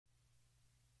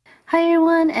Hi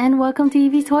everyone and welcome to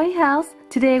Evie's Toy House.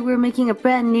 Today we're making a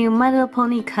brand new My Little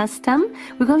Pony custom.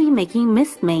 We're going to be making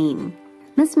Mistmane.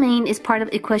 Mistmane is part of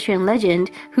Equestrian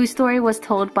legend whose story was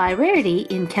told by Rarity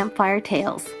in Campfire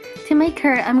Tales. To make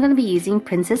her, I'm going to be using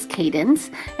Princess Cadence,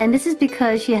 and this is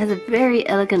because she has a very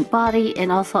elegant body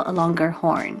and also a longer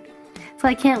horn. So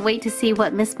I can't wait to see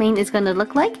what Mistmane is going to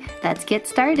look like. Let's get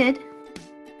started.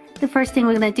 The first thing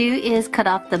we're going to do is cut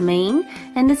off the mane,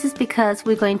 and this is because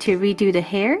we're going to redo the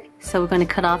hair. So we're going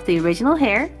to cut off the original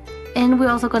hair, and we're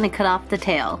also going to cut off the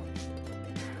tail.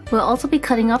 We'll also be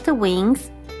cutting off the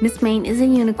wings. Mistmane is a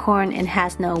unicorn and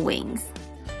has no wings.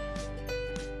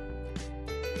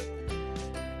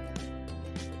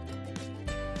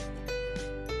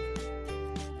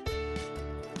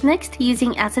 Next,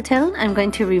 using acetone, I'm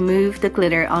going to remove the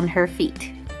glitter on her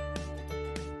feet.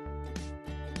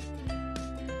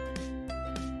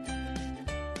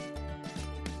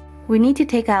 We need to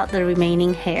take out the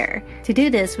remaining hair. To do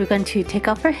this, we're going to take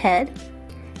off her head,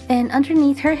 and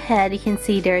underneath her head you can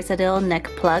see there's a little neck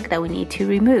plug that we need to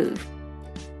remove.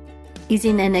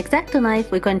 Using an xacto knife,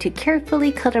 we're going to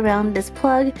carefully cut around this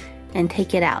plug and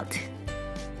take it out.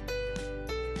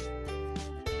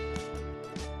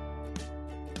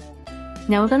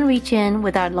 Now we're going to reach in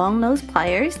with our long nose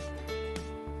pliers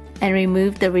and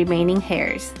remove the remaining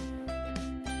hairs.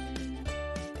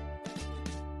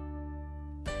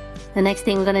 The next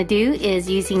thing we're going to do is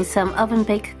using some oven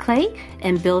baked clay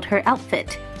and build her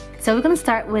outfit. So we're going to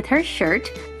start with her shirt.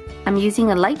 I'm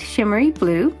using a light shimmery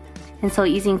blue, and so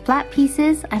using flat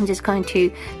pieces, I'm just going to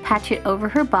patch it over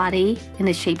her body in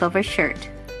the shape of her shirt.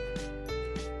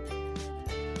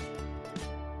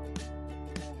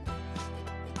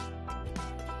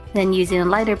 Then using a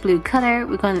lighter blue color,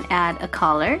 we're going to add a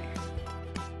collar.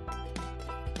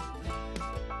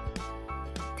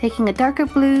 Taking a darker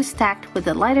blue stacked with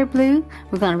a lighter blue,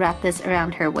 we're going to wrap this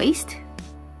around her waist.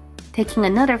 Taking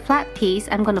another flat piece,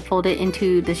 I'm going to fold it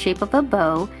into the shape of a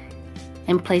bow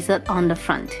and place it on the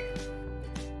front.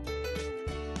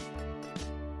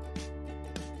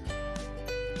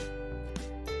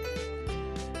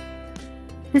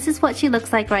 This is what she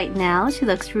looks like right now. She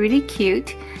looks really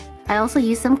cute. I also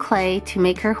used some clay to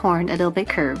make her horn a little bit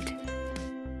curved.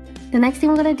 The next thing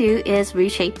we're going to do is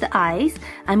reshape the eyes.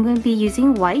 I'm going to be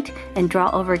using white and draw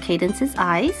over Cadence's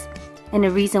eyes. And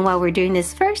the reason why we're doing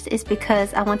this first is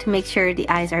because I want to make sure the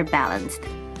eyes are balanced.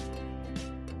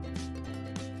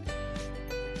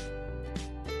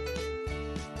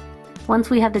 Once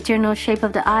we have the general shape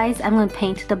of the eyes, I'm going to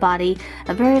paint the body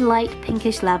a very light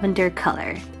pinkish lavender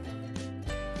color.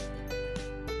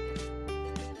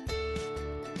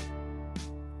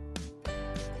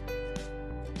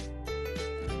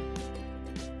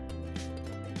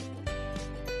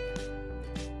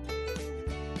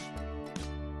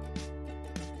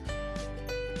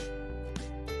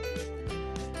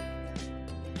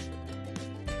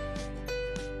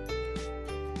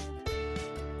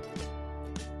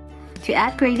 To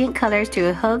add gradient colors to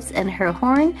her hooves and her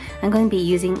horn, I'm going to be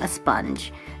using a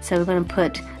sponge. So we're going to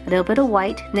put a little bit of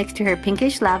white next to her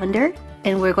pinkish lavender,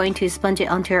 and we're going to sponge it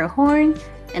onto her horn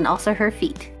and also her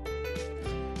feet.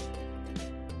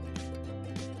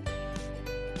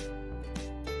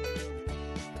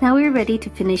 Now we're ready to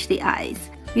finish the eyes.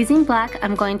 Using black,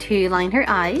 I'm going to line her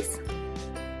eyes.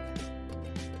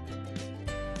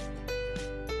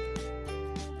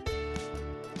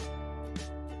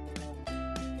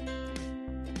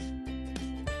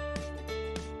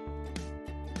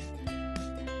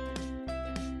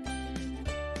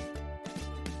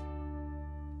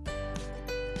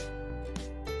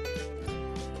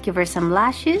 Give her some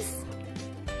lashes.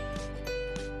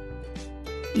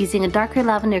 Using a darker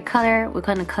lavender color, we're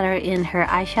going to color in her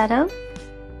eyeshadow.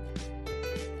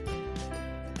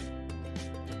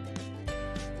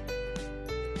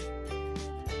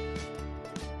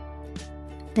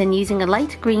 Then using a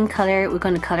light green color, we're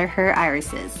going to color her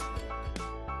irises.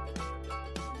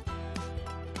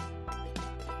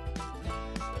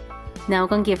 Now we're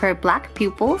going to give her black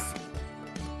pupils.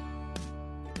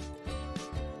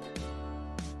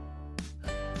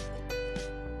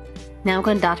 Now I'm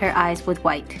going to dot her eyes with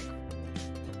white.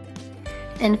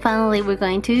 And finally, we're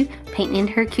going to paint in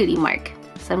her cutie mark.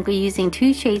 So I'm using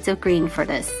 2 shades of green for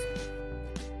this.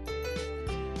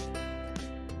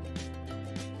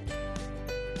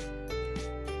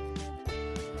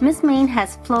 Mistmane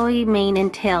has flowy mane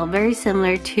and tail very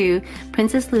similar to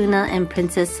Princess Luna and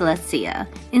Princess Celestia.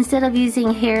 Instead of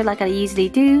using hair like I usually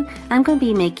do, I'm going to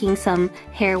be making some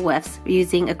hair wefts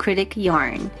using acrylic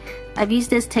yarn. I've used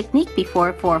this technique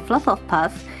before for Fluff of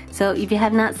Puff, so if you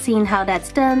have not seen how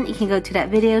that's done, you can go to that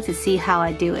video to see how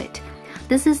I do it.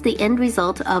 This is the end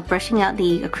result of brushing out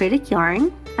the acrylic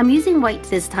yarn. I'm using white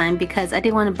this time because I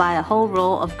didn't want to buy a whole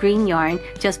roll of green yarn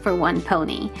just for one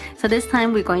pony. So this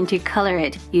time we're going to color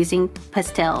it using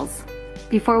pastels.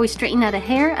 Before we straighten out a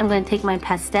hair, I'm going to take my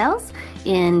pastels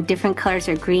in different colors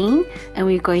of green and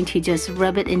we're going to just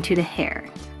rub it into the hair.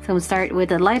 So I'm going to start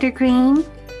with a lighter green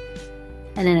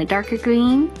and then a darker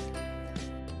green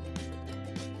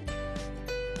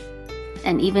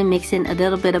and even mix in a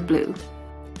little bit of blue.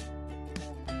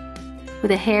 With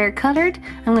the hair colored,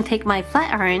 I'm going to take my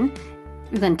flat iron,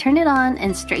 we're going to turn it on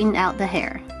and straighten out the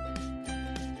hair.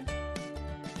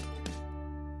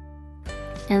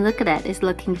 And look at that, it's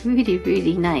looking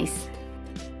really nice.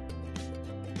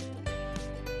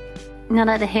 Now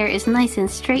that the hair is nice and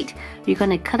straight, you're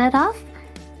going to cut it off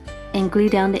and glue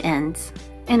down the ends.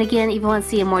 And again, if you want to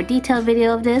see a more detailed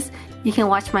video of this, you can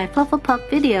watch my Flufflepuff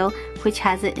video, which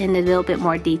has it in a little bit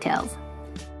more details.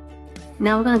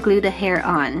 Now we're going to glue the hair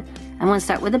on. I'm going to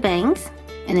start with the bangs,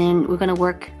 and then we're going to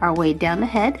work our way down the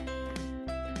head.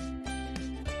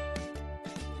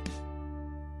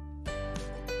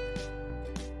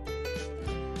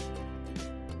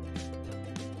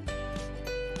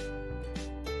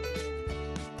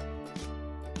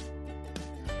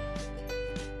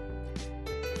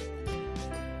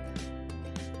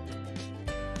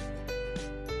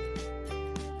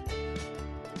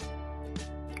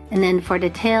 And then for the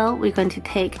tail, we're going to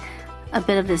take a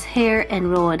bit of this hair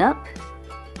and roll it up.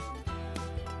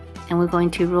 And we're going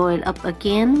to roll it up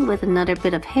again with another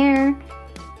bit of hair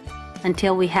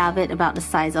until we have it about the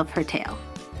size of her tail.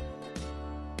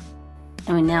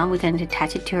 And now we're going to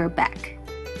attach it to her back.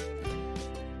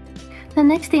 The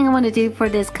next thing I want to do for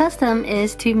this custom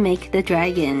is to make the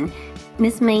dragon.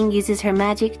 Mistmane uses her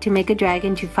magic to make a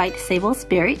dragon to fight Sable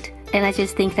Spirit. And I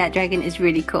just think that dragon is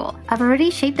really cool. I've already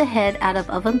shaped the head out of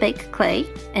oven baked clay,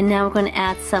 and now we're going to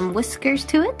add some whiskers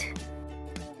to it.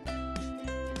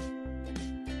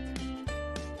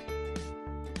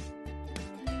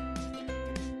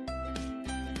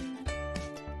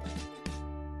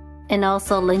 And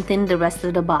also lengthen the rest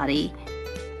of the body.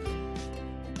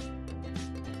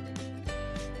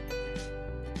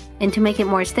 And to make it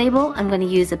more stable, I'm going to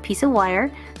use a piece of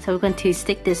wire. So we're going to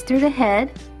stick this through the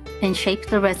head and shape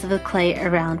the rest of the clay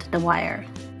around the wire.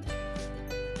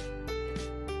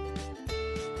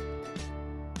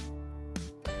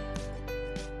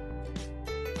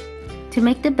 To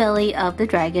make the belly of the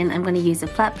dragon, I'm going to use a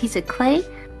flat piece of clay.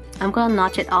 I'm going to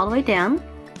notch it all the way down.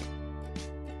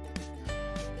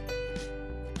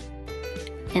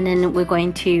 And then we're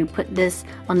going to put this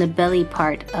on the belly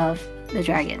part of the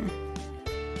dragon.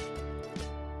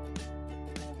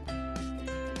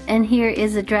 And here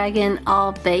is the dragon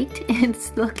all baked.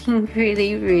 It's looking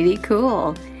really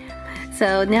cool.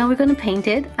 So now we're going to paint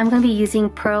it. I'm going to be using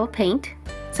pearl paint.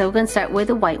 So we're going to start with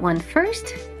the white one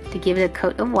first to give it a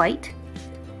coat of white.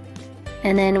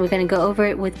 And then we're going to go over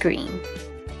it with green.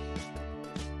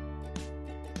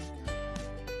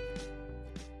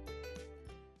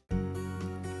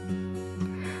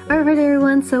 Alright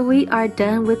everyone, so we are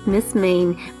done with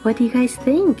Mistmane. What do you guys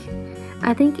think?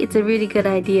 I think it's a really good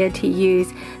idea to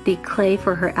use the clay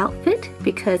for her outfit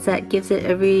because that gives it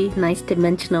a really nice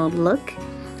dimensional look,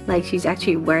 like she's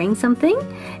actually wearing something.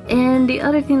 And the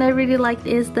other thing that I really liked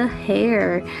is the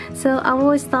hair. So I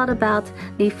always thought about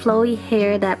the flowy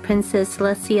hair that Princess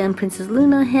Celestia and Princess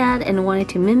Luna had and wanted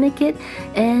to mimic it.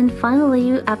 And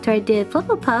finally, after I did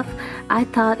Flufflepuff, I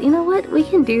thought, you know what, we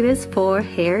can do this for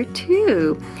hair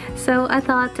too. So I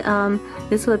thought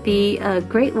this would be a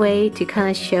great way to kind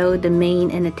of show the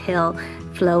mane and the tail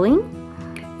flowing.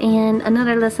 And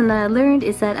another lesson that I learned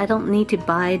is that I don't need to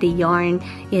buy the yarn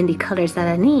in the colors that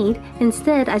I need.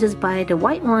 Instead, I just buy the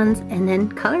white ones and then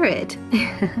color it.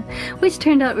 Which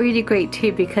turned out really great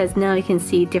too, because now you can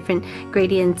see different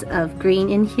gradients of green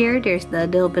in here. There's the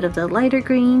little bit of the lighter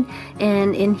green,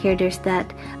 and in here there's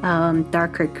that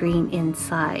darker green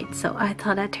inside. So I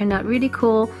thought that turned out really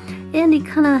cool. And it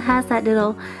kind of has that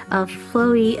little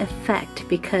flowy effect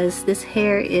because this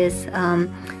hair is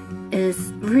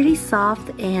really soft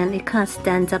and it kind of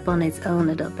stands up on its own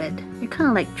a little bit. It's kind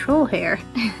of like troll hair.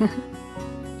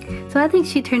 So I think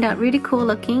she turned out really cool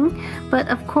looking, but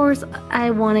of course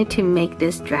I wanted to make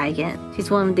this dragon.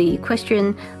 She's one of the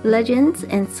Equestrian legends,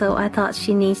 and so I thought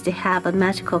she needs to have a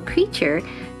magical creature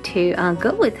to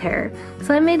go with her.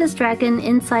 So I made this dragon.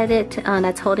 Inside it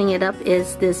that's holding it up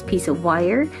is this piece of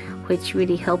wire, which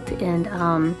really helped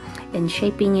in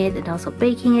shaping it and also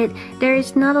baking it. There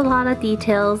is not a lot of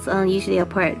details. Usually I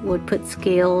would put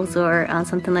scales or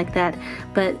something like that,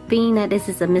 but being that this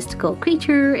is a mystical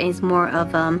creature and it's more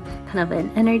of kind of an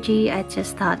energy, I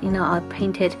just thought, you know, I'll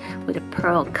paint it with a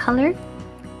pearl color.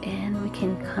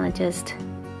 can kind of just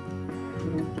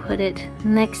put it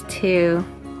next to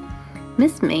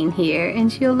Mistmane here,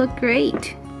 and she'll look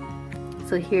great.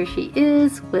 So here she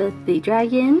is with the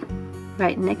dragon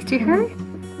right next to her.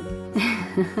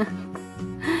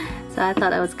 So I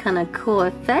thought that was kind of cool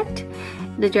effect.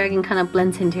 The dragon kind of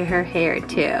blends into her hair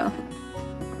too.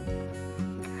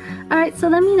 Alright, so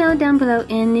let me know down below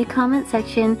in the comment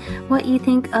section what you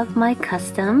think of my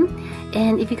custom.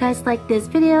 And if you guys like this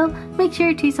video, make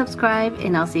sure to subscribe,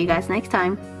 and I'll see you guys next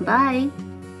time. Bye!